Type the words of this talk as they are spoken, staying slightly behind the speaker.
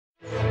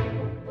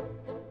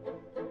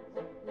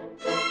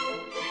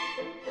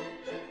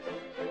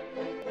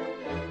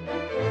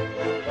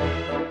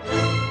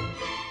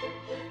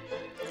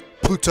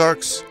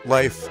Plutarch's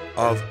Life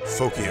of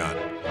Phocion.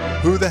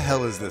 Who the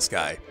hell is this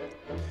guy?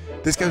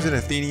 This guy was an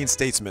Athenian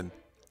statesman.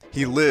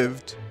 He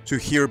lived to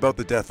hear about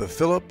the death of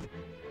Philip,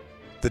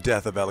 the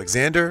death of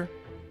Alexander,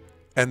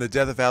 and the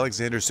death of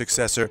Alexander's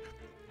successor,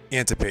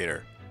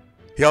 Antipater.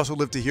 He also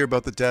lived to hear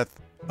about the death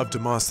of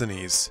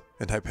Demosthenes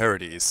and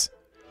Hyperides,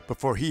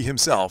 before he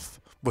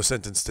himself was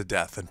sentenced to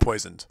death and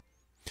poisoned.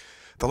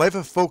 The life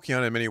of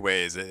Phocion, in many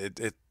ways,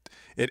 it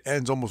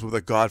ends almost with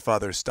a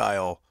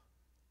Godfather-style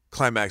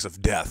climax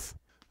of death.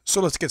 So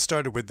let's get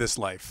started with this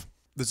life.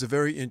 There's a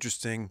very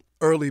interesting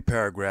early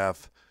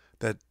paragraph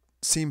that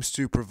seems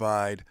to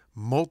provide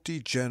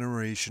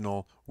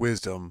multi-generational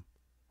wisdom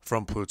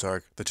from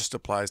Plutarch that just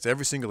applies to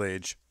every single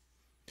age.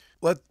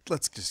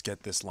 Let's just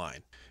get this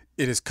line.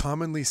 It is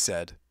commonly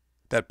said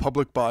that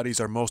public bodies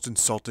are most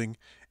insulting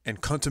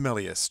and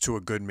contumelious to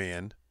a good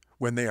man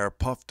when they are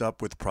puffed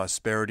up with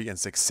prosperity and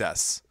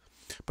success.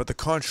 But the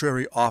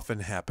contrary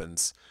often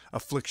happens.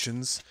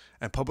 Afflictions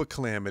and public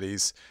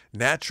calamities,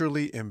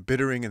 naturally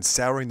embittering and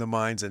souring the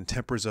minds and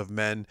tempers of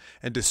men,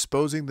 and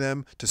disposing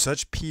them to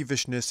such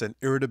peevishness and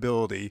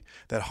irritability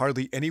that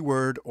hardly any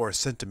word or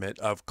sentiment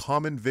of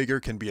common vigor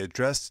can be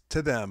addressed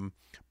to them,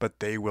 but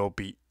they will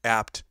be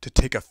apt to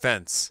take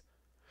offense.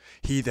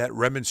 He that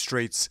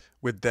remonstrates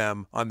with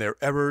them on their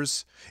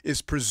errors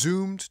is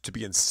presumed to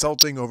be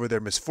insulting over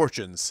their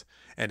misfortunes,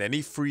 and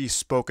any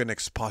free-spoken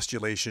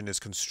expostulation is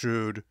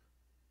construed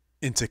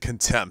into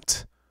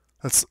contempt.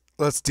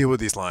 Let's deal with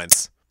these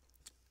lines.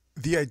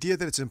 The idea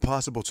that it's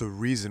impossible to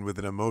reason with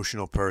an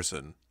emotional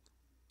person,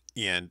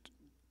 and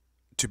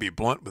to be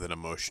blunt with an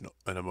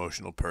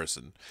emotional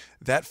person,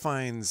 that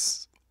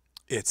finds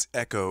its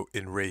echo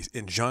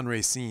in Jean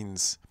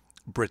Racine's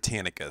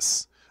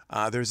Britannicus.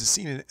 There's a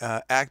scene in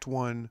Act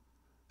 1,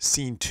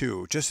 Scene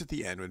 2, just at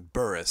the end, when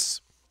Burrus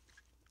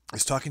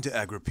is talking to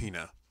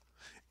Agrippina,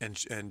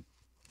 and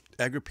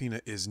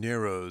Agrippina is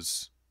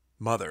Nero's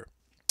mother.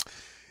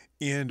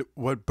 And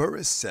what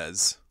Burrus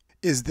says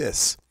is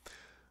this: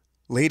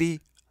 "Lady,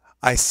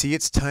 I see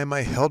it's time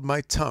I held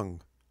my tongue,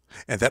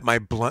 and that my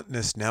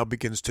bluntness now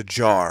begins to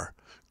jar.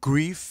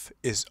 Grief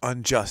is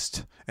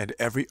unjust, and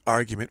every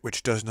argument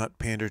which does not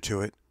pander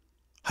to it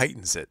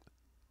heightens it."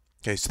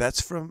 Okay, so that's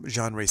from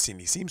Jean Racine.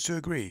 He seems to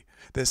agree.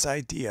 This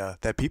idea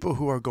that people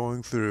who are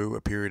going through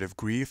a period of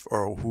grief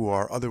or who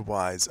are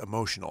otherwise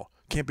emotional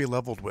can't be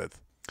leveled with.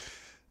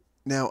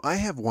 Now, I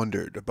have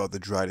wondered about the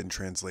Dryden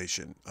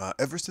translation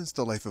ever since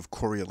the life of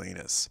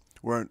Coriolanus,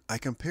 where I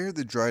compared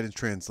the Dryden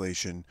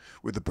translation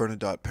with the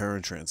Bernadette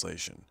Perrin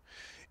translation.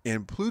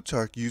 And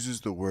Plutarch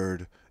uses the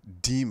word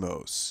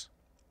demos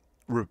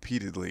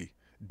repeatedly.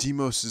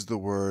 Demos is the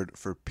word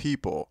for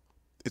people.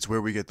 It's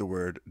where we get the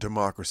word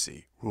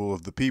democracy, rule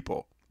of the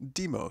people.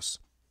 Demos.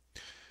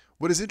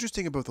 What is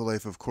interesting about the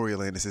life of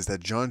Coriolanus is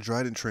that John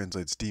Dryden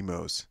translates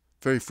demos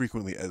very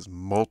frequently as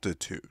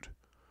multitude,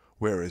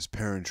 whereas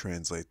Perrin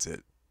translates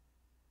it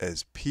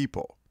as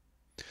people.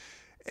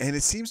 And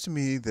it seems to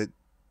me that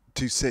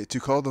to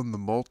call them the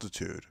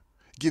multitude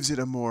gives it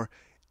a more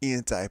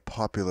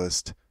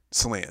anti-populist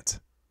slant,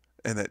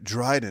 and that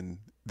Dryden,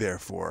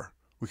 therefore,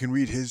 we can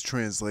read his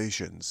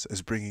translations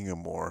as bringing a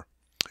more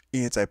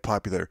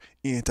anti-popular,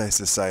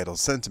 anti-societal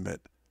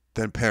sentiment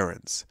than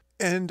Perrin's.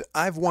 And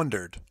I've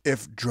wondered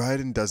if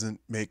Dryden doesn't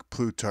make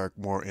Plutarch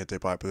more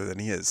anti-popular than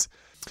he is.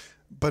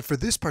 But for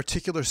this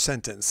particular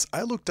sentence,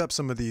 I looked up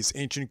some of these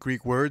ancient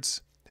Greek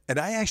words, and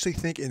I actually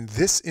think in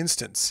this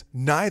instance,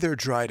 neither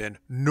Dryden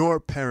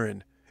nor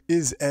Perrin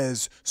is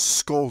as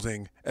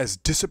scolding, as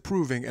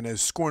disapproving, and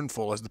as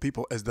scornful as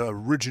the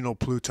original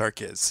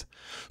Plutarch is.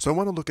 So I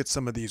want to look at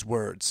some of these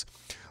words.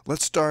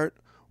 Let's start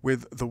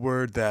with the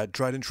word that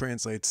Dryden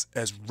translates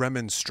as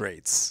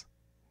remonstrates.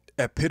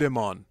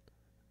 Epidemon.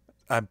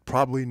 I'm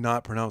probably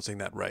not pronouncing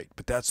that right,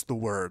 but that's the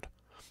word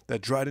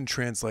that Dryden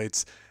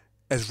translates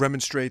as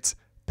remonstrates.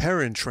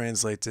 Perrin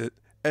translates it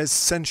as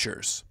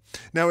censures.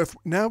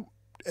 Now,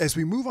 as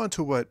we move on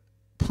to what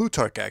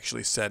Plutarch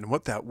actually said and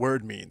what that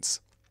word means,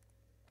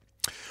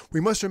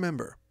 we must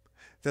remember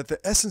that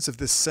the essence of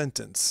this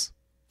sentence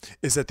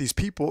is that the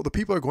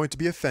people are going to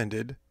be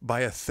offended by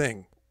a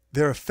thing.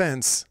 Their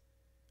offense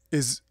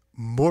is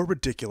more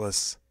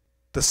ridiculous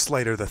the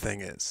slighter the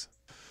thing is.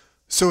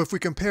 So if we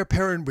compare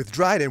Perrin with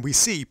Dryden, we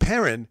see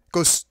Perrin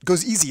goes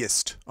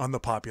easiest on the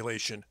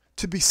population.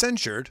 To be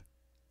censured,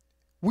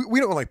 we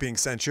don't like being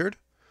censured.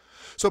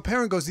 So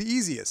Perrin goes the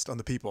easiest on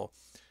the people.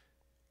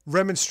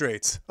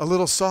 Remonstrates, a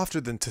little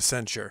softer than to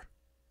censure.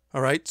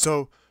 All right,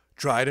 so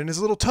Dryden is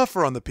a little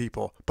tougher on the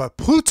people. But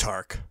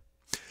Plutarch,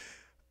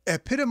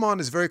 epidemon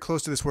is very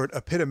close to this word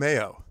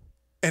epidemeo.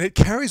 And it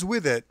carries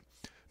with it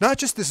not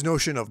just this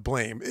notion of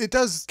blame. It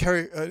does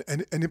carry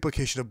an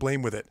implication of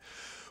blame with it.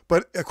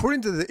 But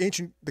according to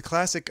the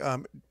classic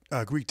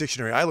Greek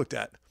dictionary I looked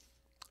at,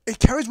 it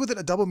carries with it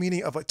a double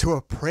meaning of to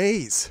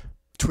appraise,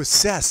 to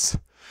assess,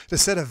 to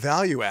set a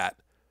value at.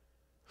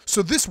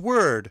 So this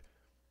word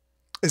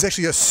is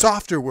actually a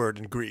softer word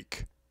in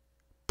Greek.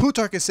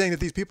 Plutarch is saying that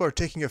these people are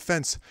taking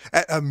offense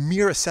at a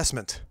mere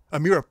assessment, a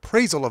mere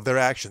appraisal of their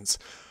actions.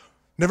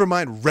 Never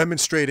mind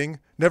remonstrating,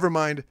 never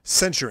mind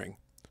censuring.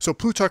 So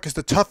Plutarch is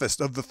the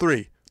toughest of the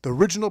three. The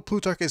original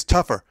Plutarch is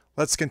tougher.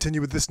 Let's continue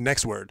with this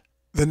next word.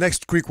 The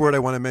next Greek word I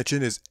want to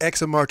mention is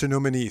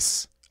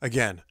examartonomenes.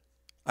 Again,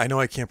 I know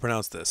I can't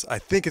pronounce this. I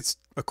think it's,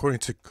 according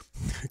to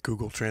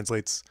Google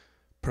Translate's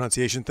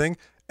pronunciation thing,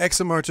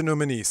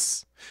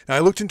 examartonomenes. Now, I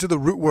looked into the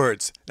root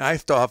words. Now, I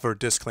have to offer a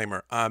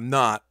disclaimer. I'm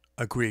not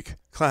a Greek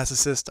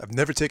classicist. I've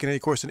never taken any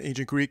course in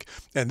ancient Greek,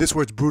 and this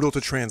word's brutal to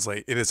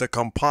translate. It is a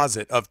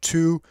composite of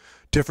two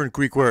different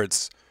Greek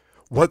words.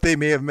 What they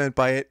may have meant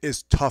by it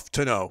is tough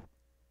to know.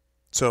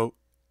 So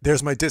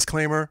there's my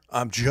disclaimer.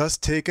 I'm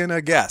just taking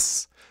a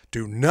guess.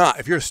 Do not,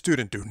 if you're a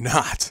student, do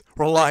not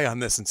rely on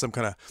this in some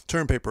kind of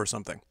term paper or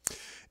something.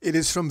 It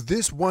is from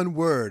this one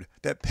word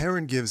that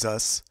Perrin gives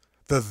us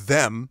the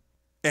them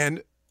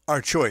and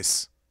our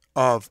choice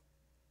of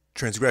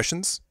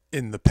transgressions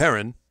in the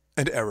Perrin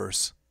and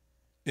errors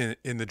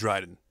in the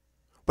Dryden.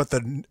 But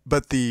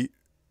the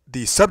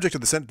subject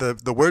of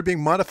the word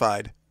being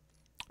modified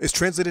is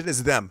translated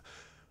as them.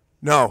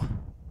 No.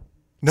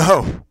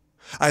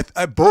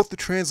 Both the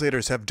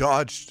translators have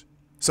dodged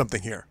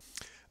something here.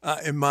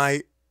 In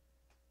my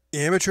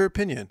amateur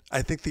opinion,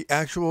 I think the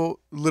actual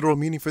literal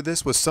meaning for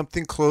this was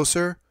something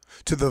closer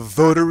to the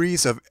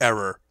votaries of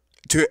error,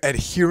 to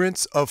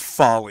adherents of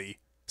folly,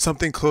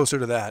 something closer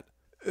to that.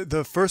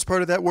 The first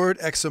part of that word,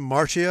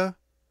 examartia,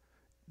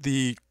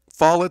 the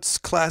Follett's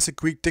Classic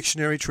Greek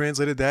Dictionary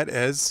translated that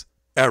as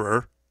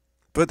error.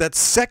 But that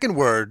second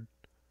word,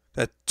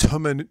 that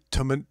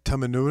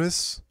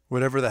tumenunus,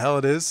 whatever the hell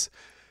it is,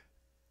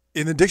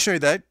 in the dictionary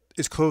that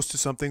is close to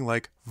something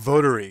like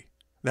votary.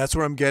 That's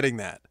where I'm getting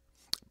that.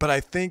 But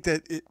I think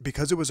that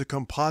because it was a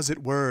composite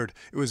word,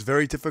 it was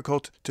very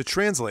difficult to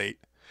translate.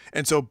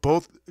 And so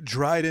both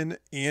Dryden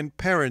and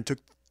Perrin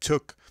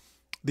took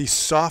the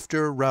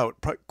softer route,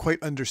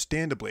 quite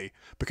understandably,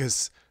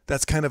 because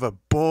that's kind of a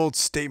bold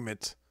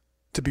statement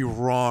to be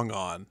wrong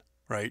on,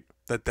 right?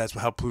 That's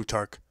how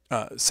Plutarch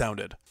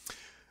sounded.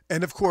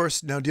 And of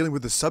course, now dealing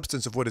with the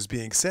substance of what is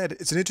being said,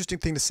 it's an interesting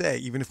thing to say,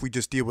 even if we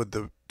just deal with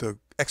the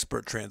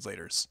expert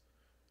translators.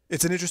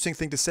 It's an interesting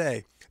thing to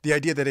say, the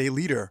idea that a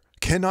leader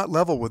cannot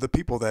level with a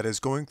people that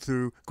is going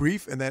through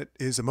grief and that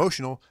is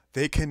emotional.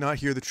 They cannot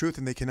hear the truth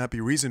and they cannot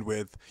be reasoned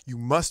with. You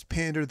must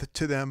pander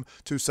to them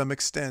to some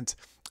extent.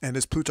 And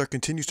as Plutarch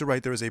continues to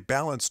write, there is a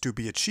balance to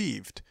be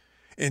achieved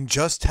in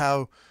just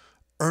how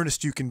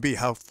earnest you can be,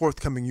 how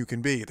forthcoming you can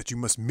be, that you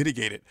must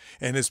mitigate it.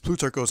 And as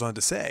Plutarch goes on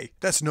to say,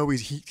 that's no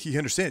easy, he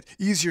understands.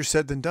 Easier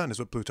said than done is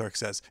what Plutarch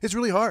says. It's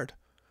really hard.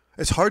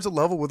 It's hard to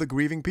level with a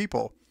grieving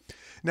people.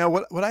 Now,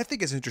 what I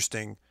think is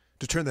interesting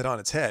to turn that on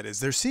its head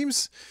is there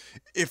seems,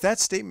 if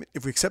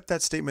we accept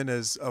that statement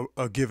as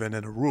a given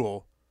and a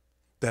rule,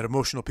 that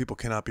emotional people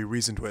cannot be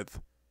reasoned with,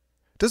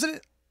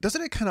 doesn't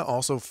it kind of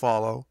also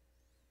follow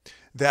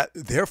that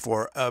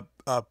therefore a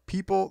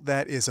people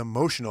that is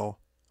emotional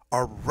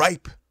are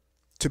ripe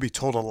to be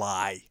told a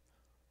lie?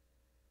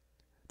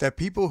 That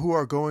people who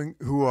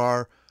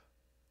are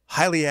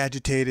highly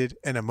agitated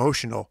and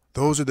emotional,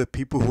 those are the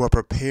people who are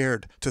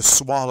prepared to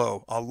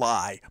swallow a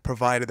lie,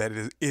 provided that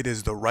it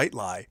is the right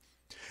lie.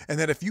 And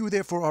that if you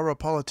therefore are a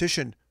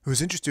politician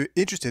who's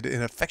interested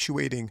in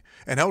effectuating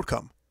an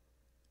outcome,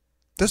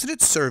 doesn't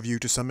it serve you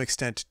to some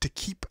extent to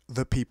keep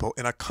the people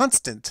in a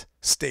constant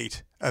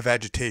state of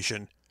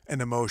agitation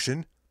and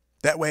emotion?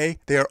 That way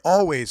they are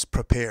always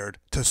prepared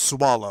to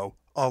swallow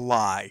a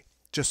lie.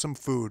 Just some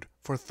food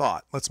for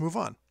thought. Let's move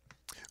on.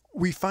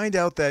 We find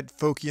out that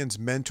Phocion's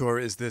mentor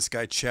is this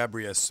guy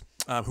Chabrias,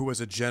 who was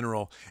a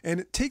general.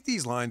 And take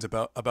these lines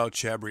about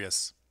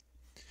Chabrias.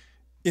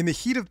 In the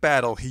heat of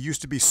battle, he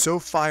used to be so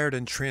fired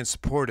and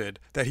transported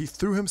that he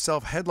threw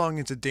himself headlong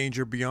into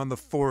danger beyond the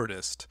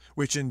forwardest,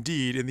 which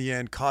indeed, in the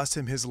end, cost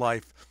him his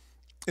life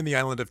in the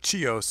island of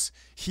Chios,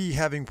 he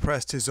having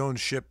pressed his own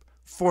ship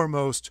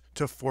foremost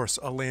to force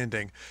a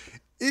landing.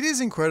 It is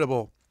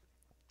incredible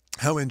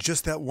how in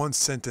just that one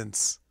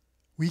sentence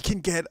we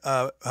can get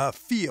a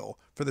feel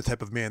for the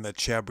type of man that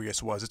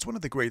Chabrias was. It's one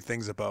of the great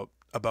things about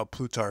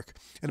Plutarch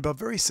and about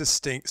very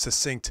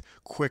succinct,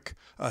 quick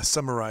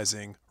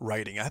summarizing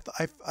writing.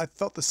 I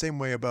felt the same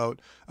way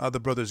about the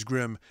Brothers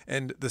Grimm,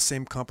 and the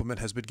same compliment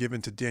has been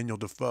given to Daniel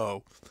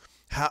Defoe.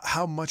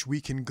 How much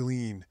we can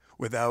glean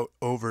without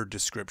over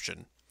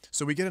description.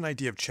 So we get an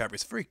idea of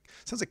Chabrias.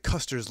 Sounds like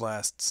Custer's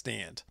Last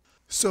Stand.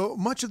 So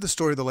much of the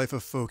story of the life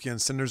of Phocion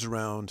centers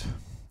around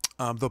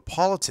the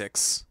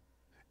politics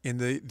in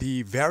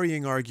the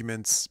varying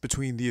arguments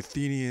between the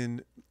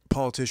Athenian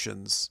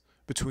politicians,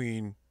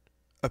 between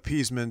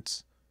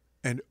appeasement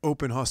and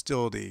open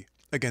hostility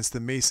against the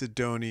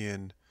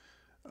Macedonian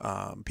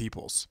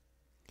peoples.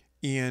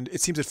 And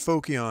it seems that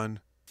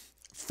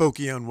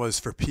Phocion was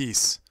for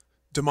peace.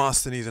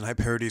 Demosthenes and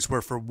Hyperides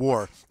were for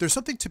war. There's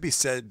something to be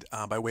said,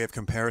 by way of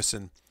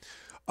comparison,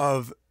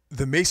 of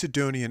the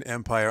Macedonian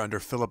Empire under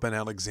Philip and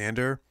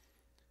Alexander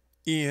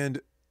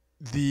and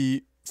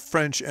the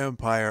French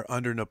Empire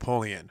under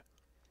Napoleon,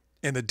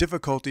 and the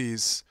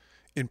difficulties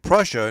in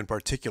Prussia in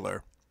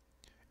particular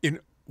in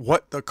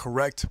what the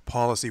correct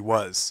policy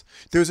was.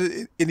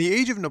 In the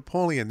age of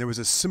Napoleon, there was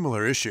a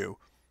similar issue.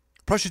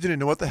 Prussia didn't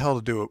know what the hell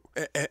to do.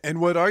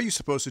 And what are you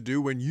supposed to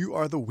do when you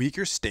are the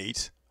weaker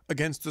state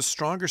against the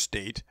stronger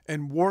state,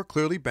 and war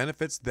clearly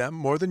benefits them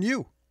more than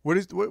you? What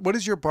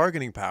is your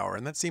bargaining power?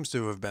 And that seems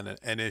to have been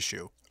an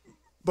issue.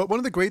 But one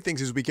of the great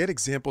things is we get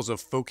examples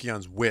of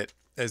Phocion's wit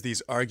as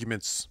these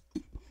arguments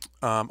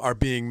are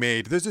being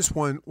made. There's this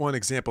one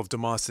example of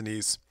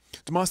Demosthenes.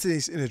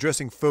 Demosthenes, in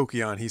addressing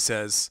Phocion, he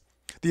says,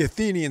 "The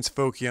Athenians,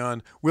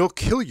 Phocion, will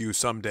kill you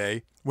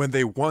someday when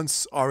they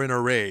once are in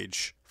a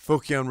rage."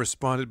 Phocion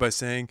responded by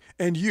saying,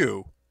 "And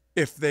you,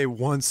 if they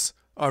once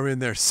are in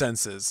their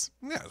senses."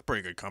 Yeah, it's a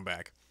pretty good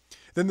comeback.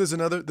 Then there's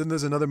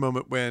another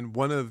moment when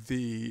one of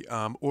the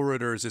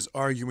orators is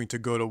arguing to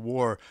go to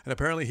war, and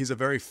apparently he's a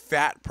very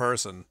fat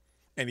person,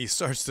 and he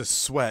starts to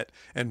sweat,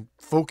 and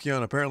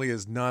Phocion apparently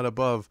is not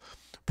above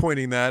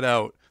pointing that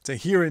out, saying,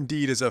 "Here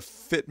indeed is a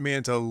fit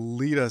man to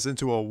lead us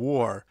into a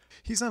war."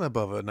 He's not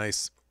above a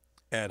nice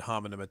ad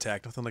hominem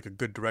attack, nothing like a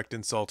good direct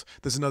insult.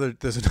 There's another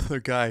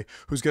guy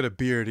who's got a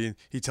beard.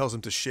 He tells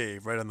him to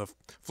shave right on the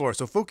floor.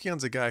 So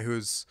Phocion's a guy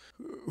who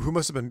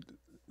must have been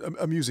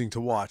amusing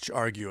to watch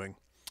arguing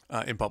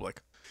in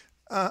public.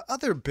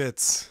 Other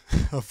bits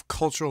of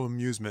cultural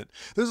amusement.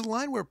 There's a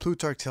line where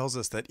Plutarch tells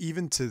us that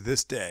even to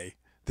this day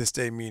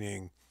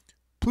meaning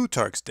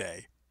Plutarch's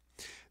day,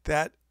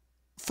 that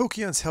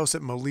Phocion's house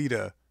at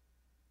Melita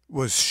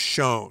was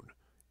shown,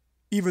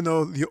 even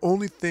though the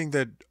only thing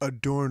that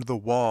adorned the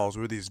walls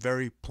were these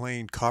very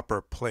plain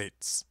copper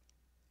plates.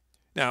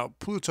 Now,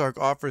 Plutarch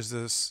offers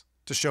this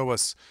to show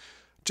us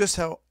just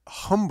how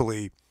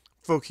humbly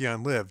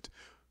Phocion lived.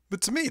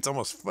 But to me, it's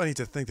almost funny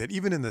to think that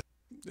even in the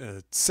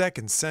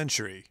 2nd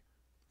century,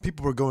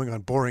 people were going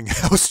on boring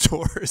house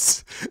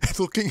tours and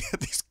looking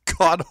at these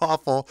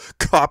god-awful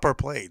copper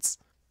plates.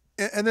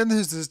 And then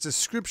there's this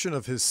description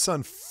of his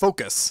son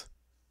Phocus.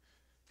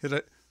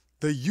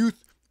 The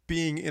youth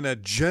being in a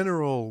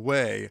general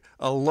way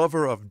a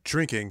lover of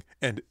drinking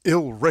and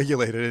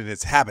ill-regulated in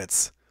his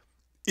habits.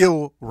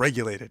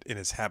 Ill-regulated in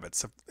his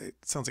habits. It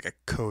sounds like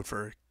a code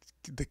for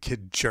the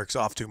kid jerks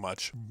off too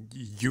much.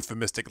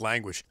 Euphemistic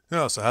language.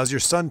 Oh, so how's your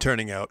son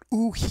turning out?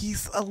 Ooh,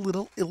 he's a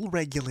little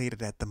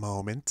ill-regulated at the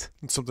moment.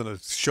 It's something to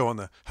show on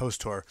the house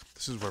tour.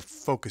 This is where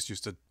Phocus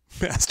used to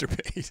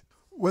masturbate.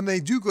 When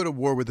they do go to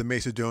war with the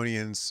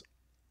Macedonians,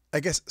 I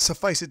guess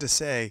suffice it to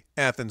say,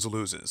 Athens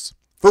loses.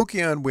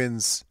 Phocion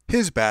wins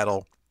his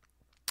battle,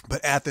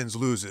 but Athens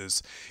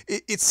loses.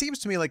 It seems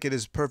to me like it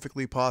is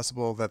perfectly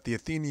possible that the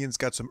Athenians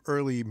got some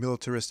early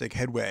militaristic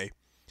headway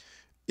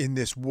in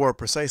this war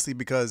precisely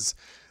because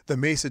the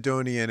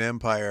Macedonian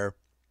Empire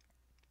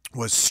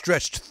was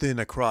stretched thin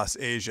across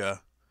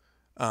Asia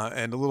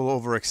and a little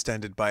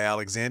overextended by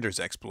Alexander's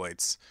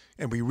exploits.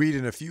 And we read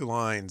in a few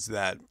lines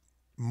that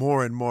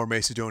more and more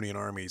Macedonian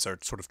armies are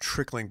sort of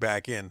trickling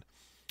back in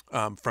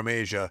from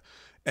Asia,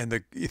 and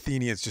the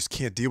Athenians just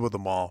can't deal with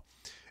them all.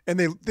 And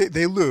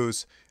they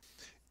lose.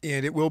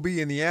 And it will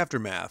be in the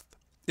aftermath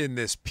in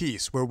this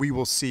piece where we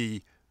will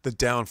see the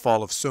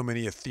downfall of so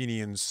many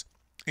Athenians,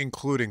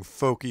 including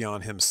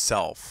Phocion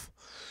himself.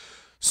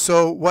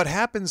 So what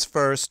happens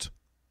first,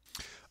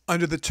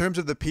 under the terms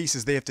of the peace,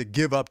 is they have to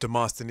give up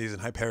Demosthenes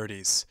and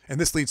Hyperides, and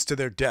this leads to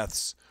their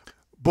deaths.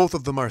 Both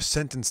of them are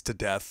sentenced to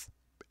death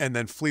and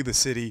then flee the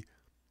city.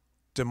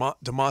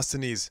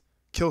 Demosthenes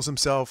kills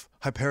himself.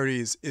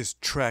 Hyperides is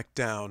tracked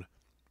down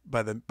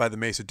by the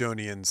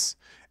Macedonians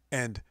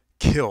and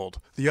killed.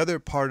 The other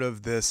part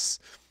of this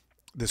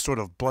sort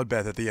of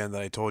bloodbath at the end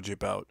that I told you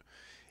about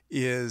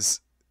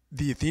is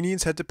the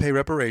Athenians had to pay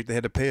they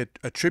had to pay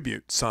a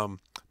tribute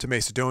sum to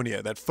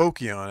Macedonia that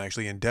Phocion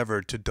actually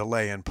endeavored to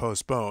delay and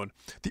postpone.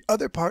 The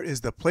other part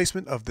is the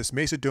placement of this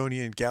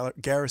Macedonian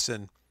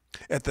garrison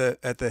at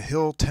the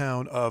hill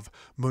town of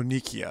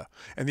Monicia,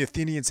 and the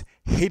Athenians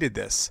hated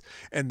this,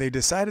 and they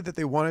decided that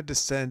they wanted to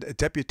send a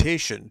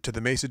deputation to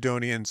the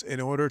Macedonians in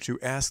order to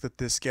ask that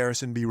this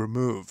garrison be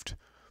removed.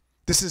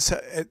 This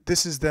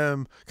is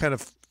them kind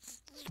of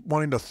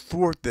wanting to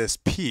thwart this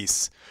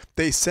peace.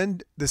 They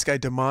send this guy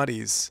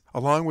Demades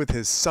along with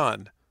his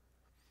son,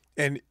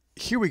 and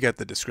here we get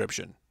the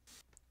description.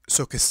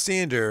 So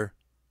Cassander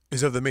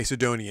is of the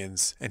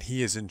Macedonians, and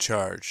he is in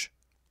charge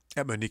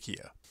at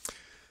Monicia.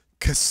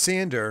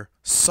 Cassander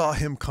saw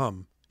him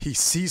come. He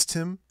seized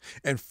him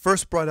and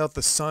first brought out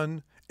the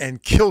son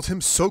and killed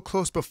him so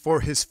close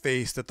before his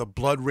face that the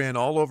blood ran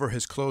all over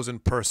his clothes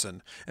and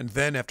person, and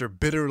then, after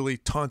bitterly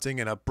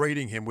taunting and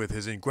upbraiding him with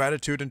his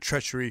ingratitude and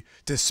treachery,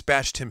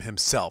 dispatched him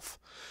himself.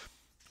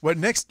 What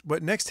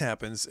next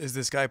happens is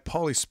this guy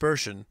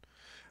Phocion,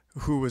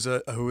 who was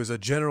a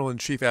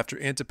general-in-chief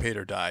after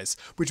Antipater dies,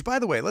 which, by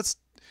the way,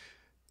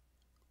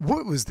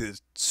 what was the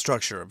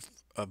structure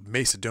of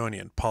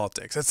Macedonian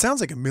politics? That sounds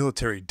like a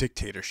military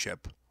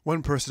dictatorship.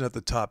 One person at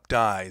the top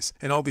dies,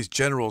 and all these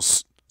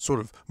generals sort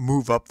of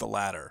move up the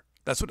ladder.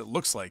 That's what it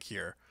looks like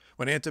here.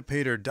 When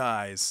Antipater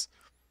dies,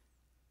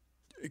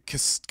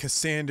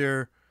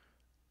 Cassander,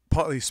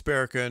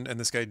 Phocion, and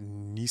this guy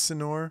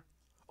Nicanor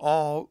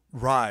all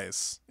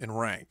rise in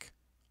rank.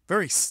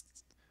 Very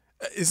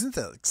Isn't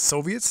that like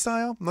Soviet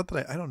style? Not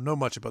that I don't know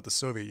much about the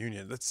Soviet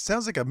Union. That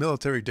sounds like a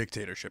military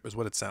dictatorship, is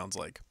what it sounds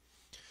like.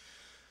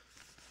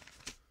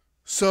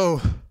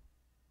 So,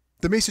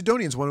 the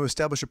Macedonians want to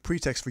establish a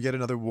pretext for yet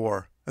another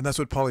war, and that's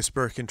what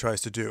Polysperchon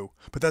tries to do.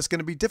 But that's going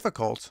to be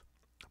difficult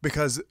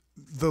because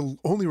the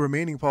only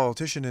remaining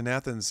politician in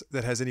Athens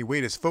that has any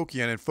weight is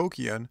Phocion, and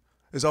Phocion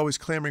is always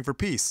clamoring for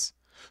peace.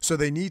 So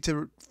they need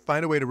to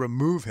find a way to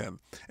remove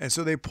him. And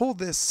so they pull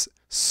this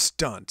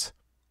stunt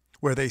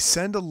where they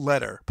send a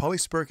letter,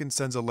 Polysperchon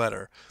sends a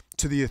letter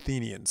to the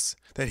Athenians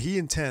that he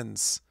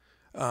intends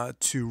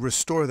to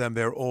restore them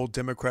their old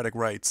democratic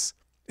rights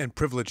and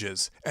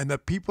privileges. And the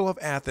people of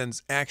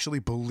Athens actually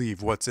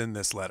believe what's in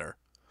this letter.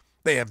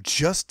 They have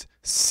just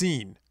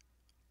seen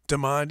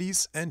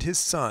Demades and his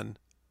son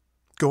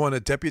go on a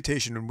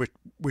deputation in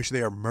which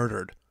they are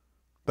murdered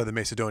by the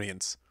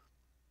Macedonians.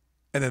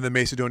 And then the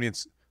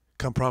Macedonians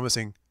come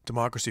promising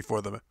democracy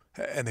for them,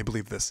 and they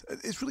believe this.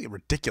 It's really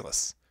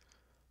ridiculous.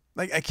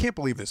 Like, I can't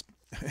believe this,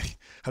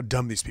 how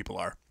dumb these people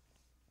are.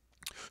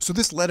 So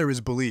this letter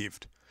is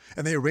believed,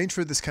 and they arrange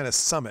for this kind of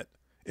summit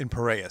in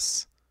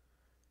Piraeus.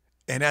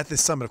 And at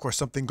this summit, of course,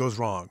 something goes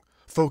wrong.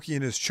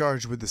 Phocion is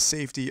charged with the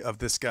safety of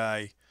this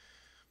guy,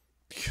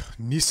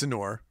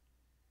 Nicanor,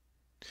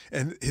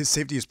 and his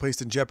safety is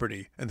placed in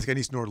jeopardy, and this guy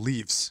Nicanor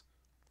leaves.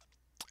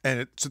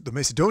 And so the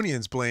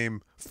Macedonians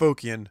blame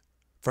Phocion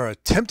for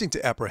attempting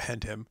to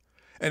apprehend him,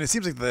 and it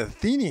seems like the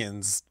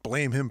Athenians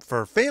blame him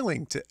for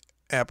failing to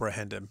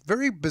apprehend him.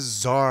 Very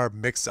bizarre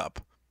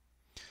mix-up.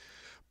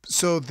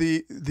 So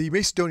the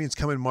Macedonians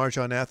come and march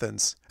on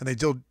Athens, and they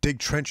dig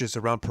trenches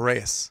around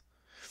Piraeus.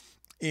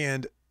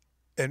 And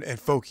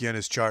Phocion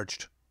is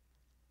charged.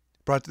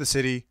 Brought to the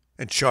city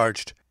and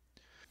charged.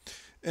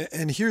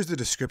 And here's the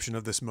description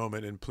of this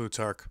moment in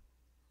Plutarch.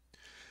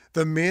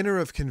 The manner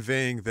of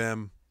conveying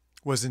them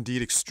was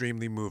indeed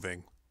extremely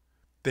moving.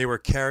 They were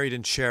carried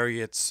in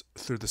chariots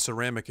through the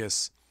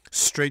Ceramicus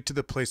straight to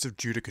the place of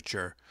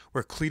judicature,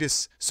 where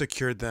Cletus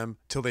secured them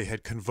till they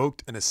had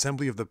convoked an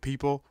assembly of the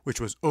people which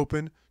was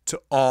open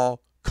to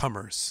all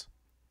comers.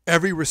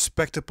 Every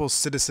respectable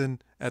citizen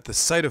at the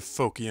sight of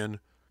Phocion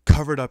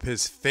covered up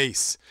his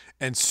face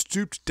and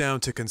stooped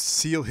down to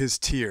conceal his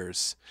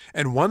tears,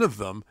 and one of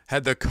them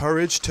had the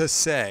courage to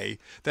say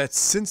that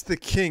since the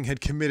king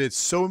had committed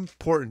so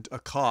important a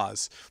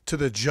cause to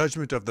the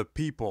judgment of the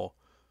people,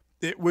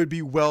 it would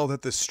be well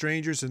that the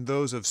strangers and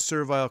those of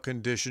servile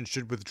condition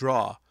should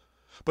withdraw.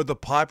 But the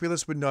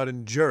populace would not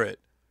endure it,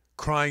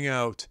 crying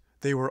out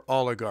they were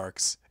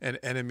oligarchs and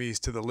enemies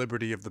to the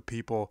liberty of the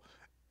people,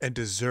 and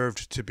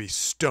deserved to be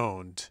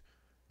stoned.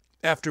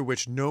 After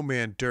which no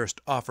man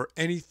durst offer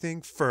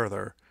anything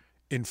further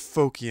in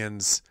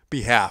Phocion's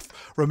behalf.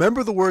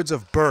 Remember the words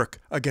of Burke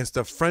against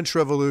the French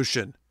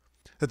Revolution,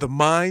 that the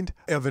mind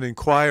of an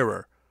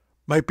inquirer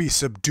might be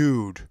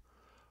subdued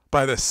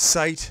by the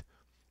sight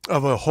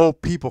of a whole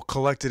people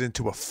collected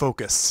into a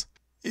focus.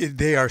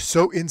 They are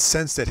so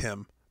incensed at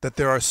him that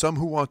there are some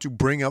who want to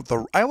bring out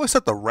the... I always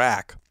thought the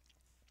rack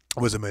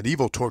was a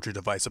medieval torture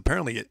device.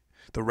 Apparently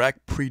the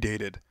rack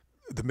predated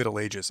the Middle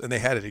Ages, and they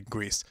had it in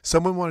Greece.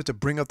 Someone wanted to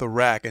bring out the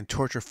rack and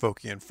torture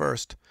Phocion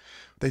first.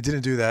 They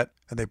didn't do that,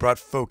 and they brought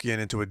Phocion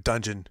into a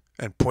dungeon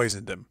and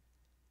poisoned him.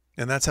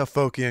 And that's how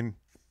Phocion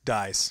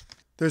dies.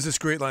 There's this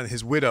great line,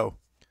 his widow.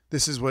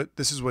 This is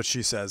what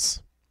she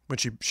says when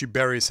she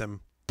buries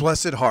him.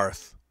 Blessed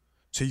hearth,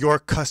 to your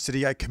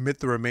custody I commit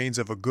the remains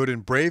of a good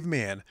and brave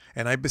man,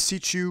 and I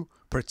beseech you,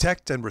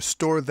 protect and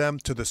restore them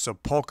to the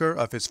sepulchre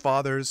of his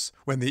fathers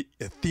when the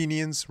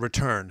Athenians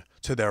return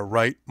to their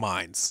right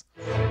minds.